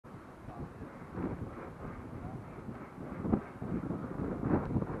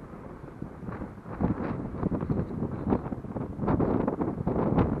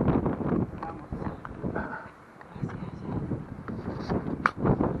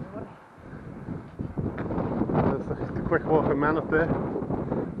quick walking man up there.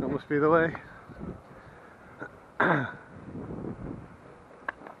 That must be the way. There's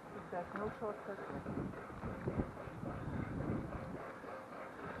no shortcut.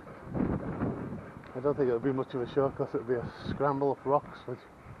 I don't think it'll be much of a shortcut, it'll be a scramble up rocks. Which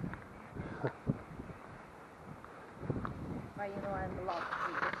But you know, I'm lost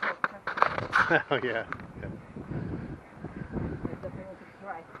with the shortcut. oh yeah. I definitely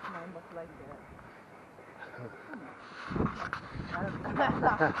try mine, but like you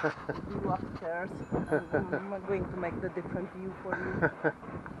upstairs. I'm going to make the different view for you.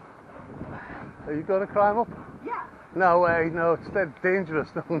 Are you going to climb up? Yeah. No way, no, it's dead dangerous.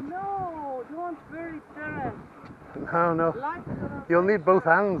 Don't. No, don't very terrace. No, no. You'll need both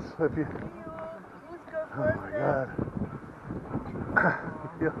hands if you. Oh my god.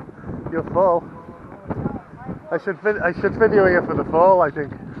 You'll fall. I should video you for the fall, I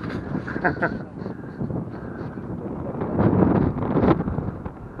think.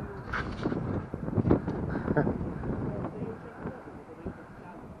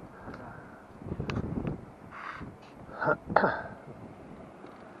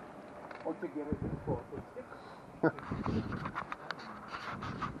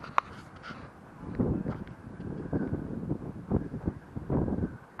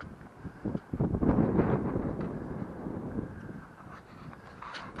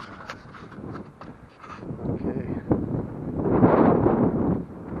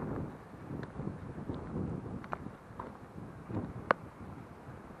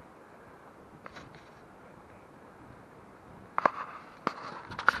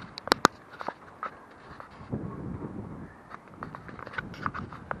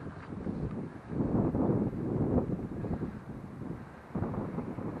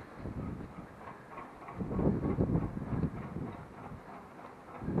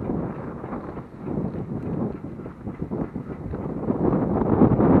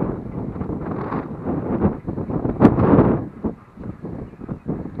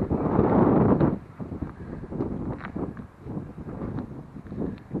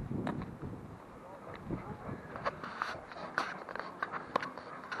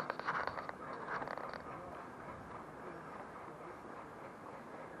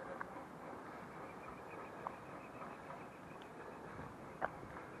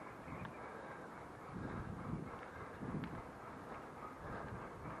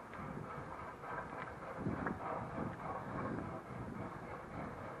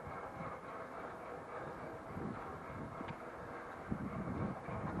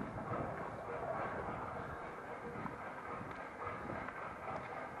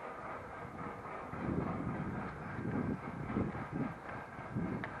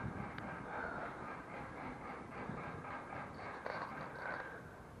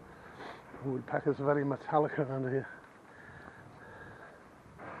 Woodpeckers are very metallic around here.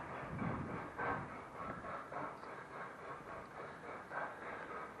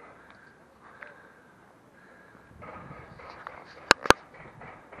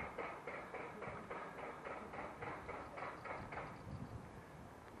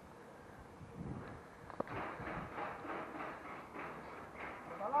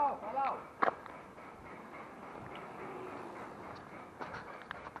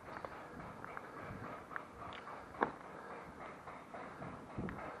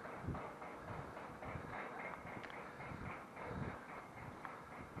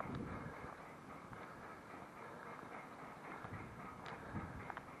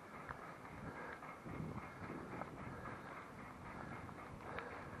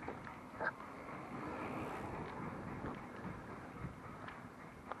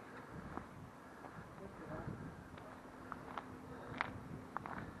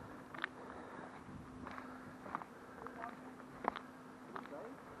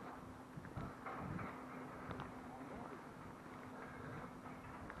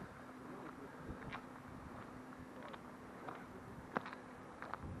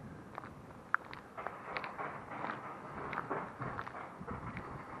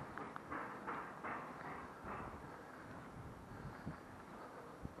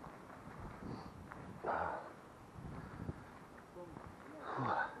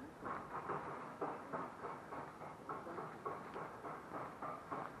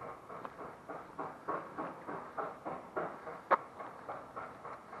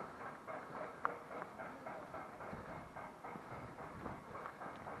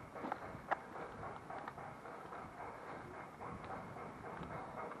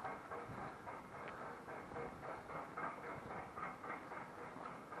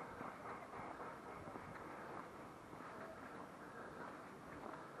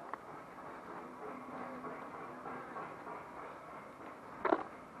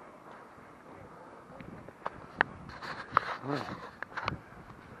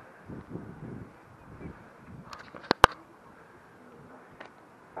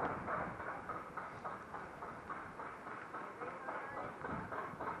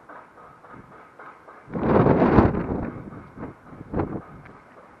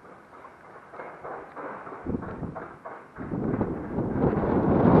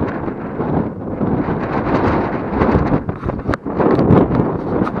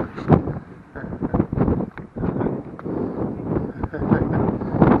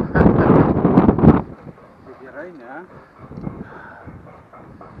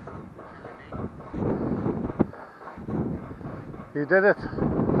 You did it.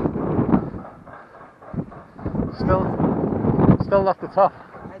 Still not the top.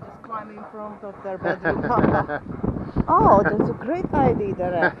 I just climb in front of their bedroom. Oh, that's a great idea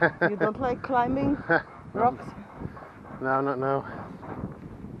there. You don't like climbing rocks? No, not now.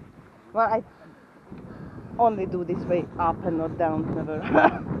 Well, I only do this way up and not down, never.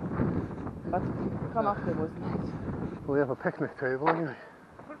 But come up there was nice. We have a picnic table anyway.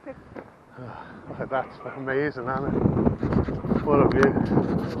 Perfect. Look at that, it's amazing, isn't it? What a view.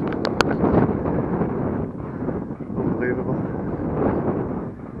 Unbelievable.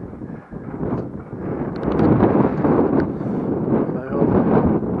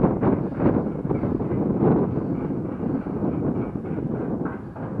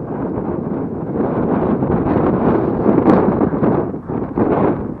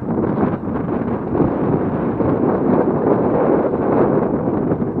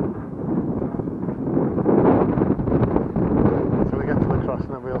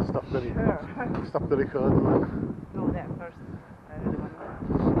 Stop the recording then. Go there first. I really want to.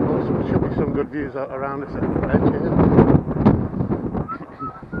 Well, there should be some good views around this edge here.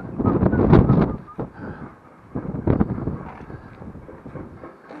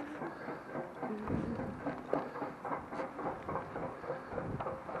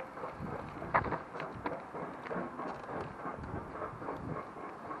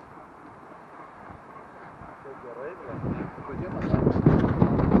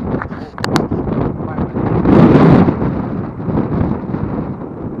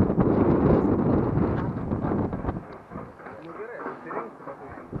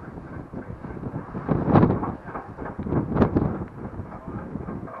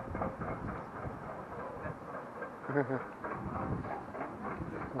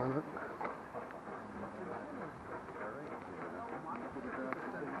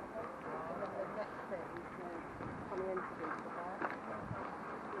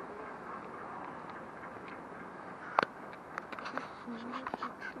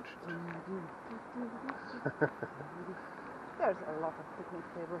 There's a lot of picnic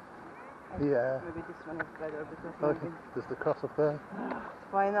tables. Yeah. Maybe this one is better because Okay. There's the cross up there.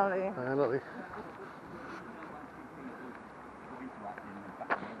 finally. Finally.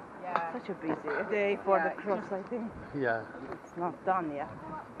 Yeah. Such a busy day for the cross, I think. Yeah. It's not done yet.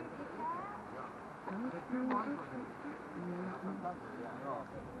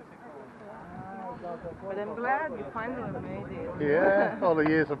 But I'm glad you finally made it. Yeah. All the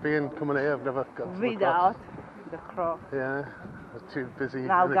years of coming here, I've never got to the Without cross. the cross. Yeah. I was too busy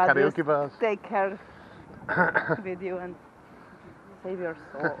Now in the God karaoke will bars. take care with you and save your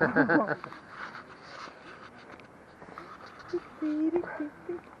soul.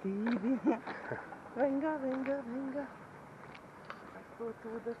 Venga, venga, venga. Let's go to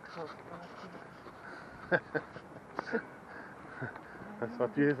the cross party. That's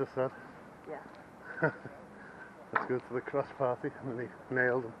what Jesus said. Yeah. Let's go to the cross party, and then he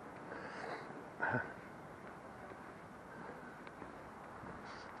nailed him.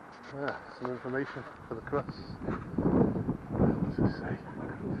 Some information for the cross. What does it say?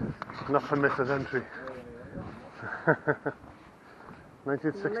 Not permitted entry.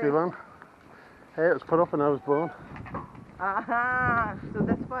 1961. Hey, it was put up when I was born. Aha! So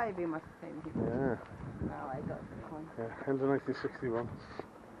that's why we must came here. Yeah. Now I got the point. Yeah, end of 1961.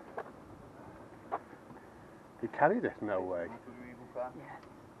 He carried it? No way. Yes.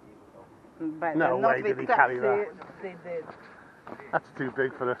 But No not way with did he carry that. They did. That's too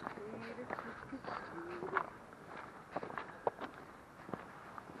big for it.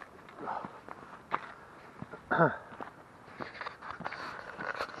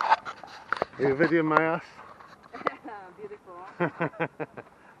 You videoing my ass? Beautiful.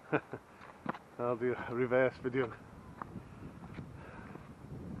 I'll do a reverse video.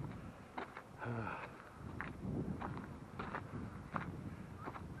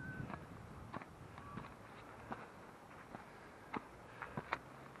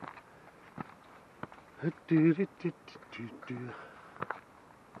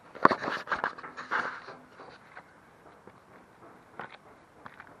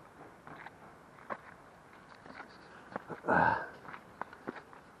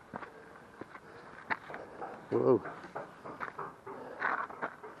 Whoa.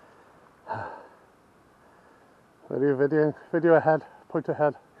 Video ahead, point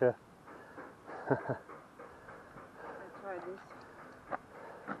ahead, yeah. Let's try this.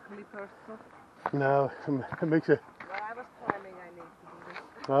 Clipper stuff. No, it makes it. Well, I was planning I need to do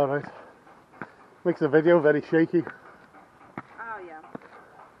this. Alright. Makes the video very shaky. Oh yeah.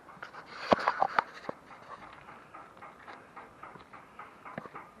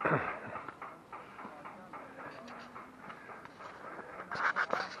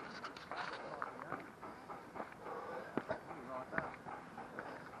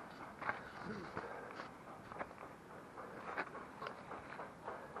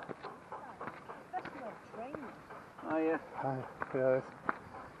 Oh yeah. Hi, yeah.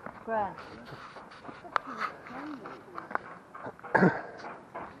 Grass.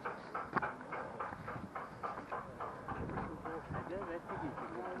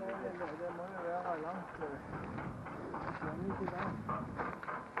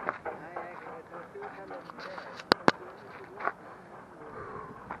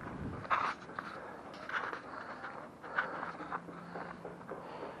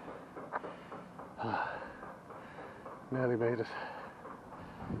 Nearly made it.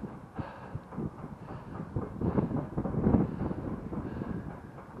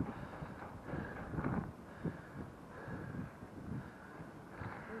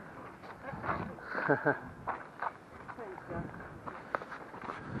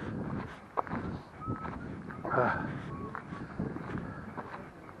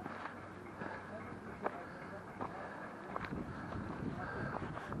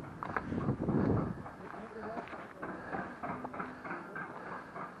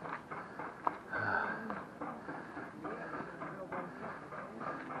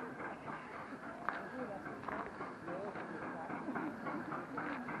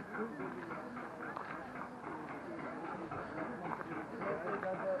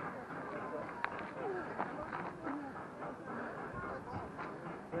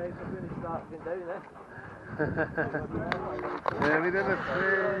 Yeah, we did it.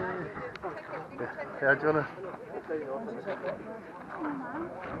 Yeah, do you wanna?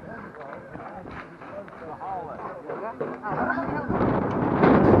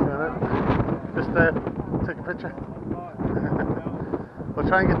 Just take a picture. We'll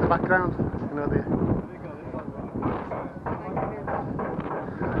try and get the background. You know the.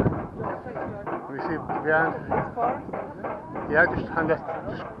 Can you see behind? Yeah, just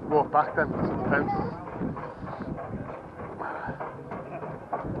walk back then to the fence.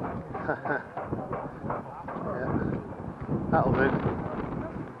 Yeah, that'll do.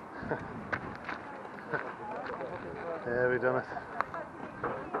 Yeah, we've done it.